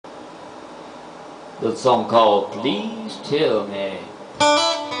The song called Please Tell Me.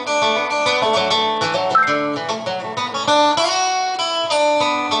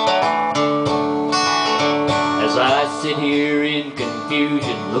 As I sit here in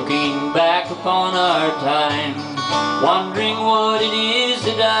confusion, looking back upon our time, wondering what it is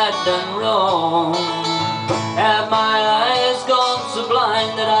that I've done wrong. Have my eyes gone so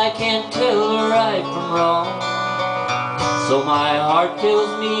blind that I can't tell right from wrong? So my heart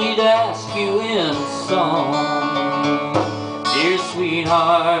tells me to ask you in song. Dear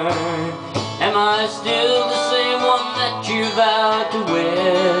sweetheart, am I still the same one that you vowed to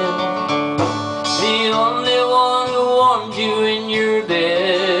wed? The only one who warmed you in your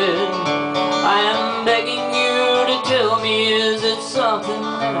bed? I am begging you to tell me, is it something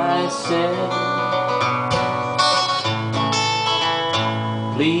that I said?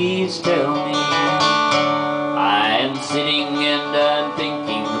 Please tell me. I'm sitting and I'm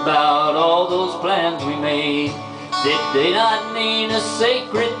thinking about all those plans we made. Did they not mean a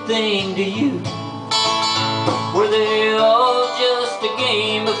sacred thing to you? Were they all just a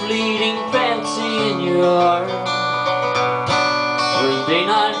game of fleeting fancy in your heart? Were they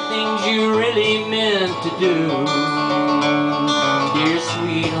not things you really meant to do? Dear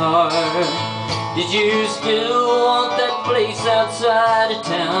sweetheart, did you still want that place outside of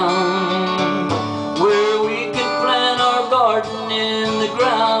town, where we could plant our garden in the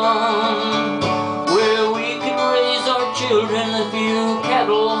ground, where we could raise our children, a few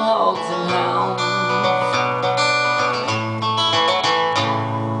cattle, hogs, and hounds?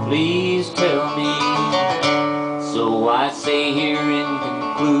 Please tell me. So I say here in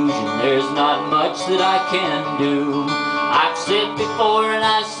conclusion, there's not much that I can do. I've said before and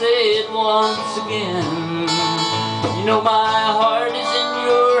I say it once again. You know my heart is in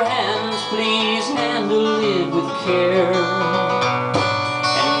your hands, please handle it with care.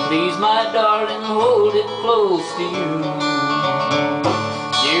 And please, my darling, hold it close to you.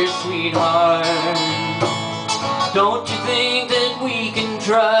 Dear sweetheart, don't you think that we can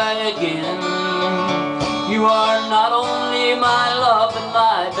try again? You are not only my love but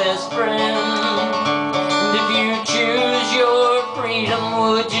my best friend. And if you choose your freedom,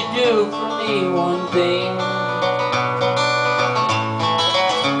 would you do for me one thing?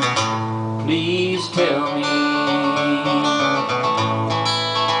 Please tell me.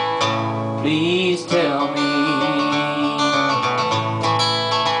 Please tell me.